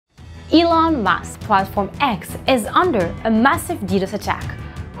Elon Musk's platform X is under a massive DDoS attack.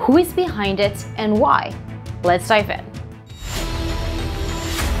 Who is behind it and why? Let's dive in.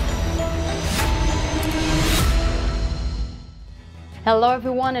 Hello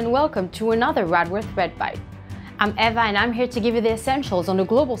everyone and welcome to another Radware Threat Byte. I'm Eva and I'm here to give you the essentials on the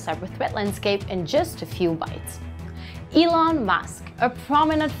global cyber threat landscape in just a few bytes. Elon Musk, a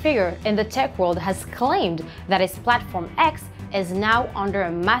prominent figure in the tech world, has claimed that his platform X is now under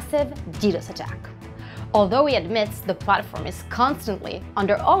a massive DDoS attack. Although he admits the platform is constantly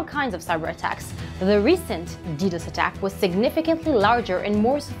under all kinds of cyber attacks, the recent DDoS attack was significantly larger and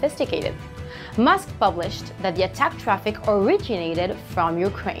more sophisticated. Musk published that the attack traffic originated from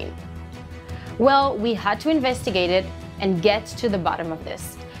Ukraine. Well, we had to investigate it and get to the bottom of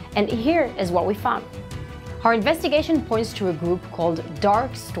this. And here is what we found. Our investigation points to a group called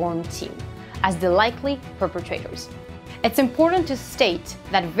Dark Storm Team as the likely perpetrators. It's important to state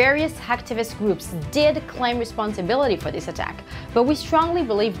that various hacktivist groups did claim responsibility for this attack, but we strongly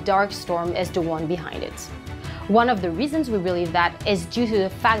believe Dark Storm is the one behind it. One of the reasons we believe that is due to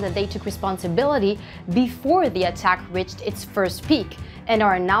the fact that they took responsibility before the attack reached its first peak, and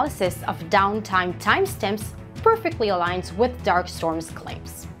our analysis of downtime timestamps perfectly aligns with Dark Storm's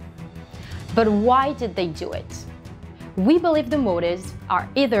claims. But why did they do it? We believe the motives are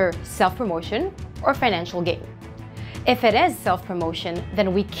either self-promotion or financial gain. If it is self-promotion,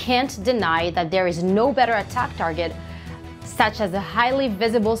 then we can't deny that there is no better attack target, such as a highly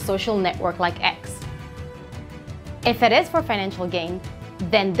visible social network like X. If it is for financial gain,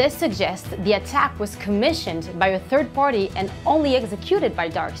 then this suggests the attack was commissioned by a third party and only executed by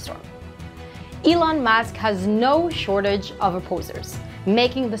Dark Storm. Elon Musk has no shortage of opposers,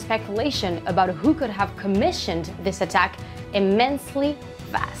 making the speculation about who could have commissioned this attack immensely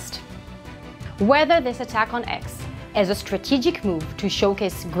vast. Whether this attack on X is a strategic move to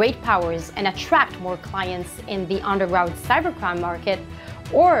showcase great powers and attract more clients in the underground cybercrime market,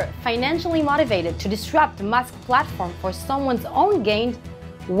 or financially motivated to disrupt the Musk platform for someone's own gain,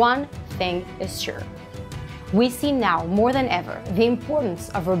 one thing is sure. We see now more than ever the importance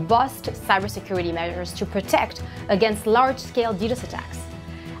of robust cybersecurity measures to protect against large-scale DDoS attacks.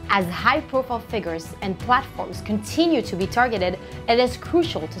 As high-profile figures and platforms continue to be targeted, it is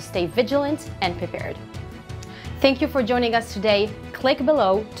crucial to stay vigilant and prepared. Thank you for joining us today. Click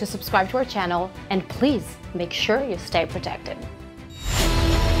below to subscribe to our channel, and please make sure you stay protected.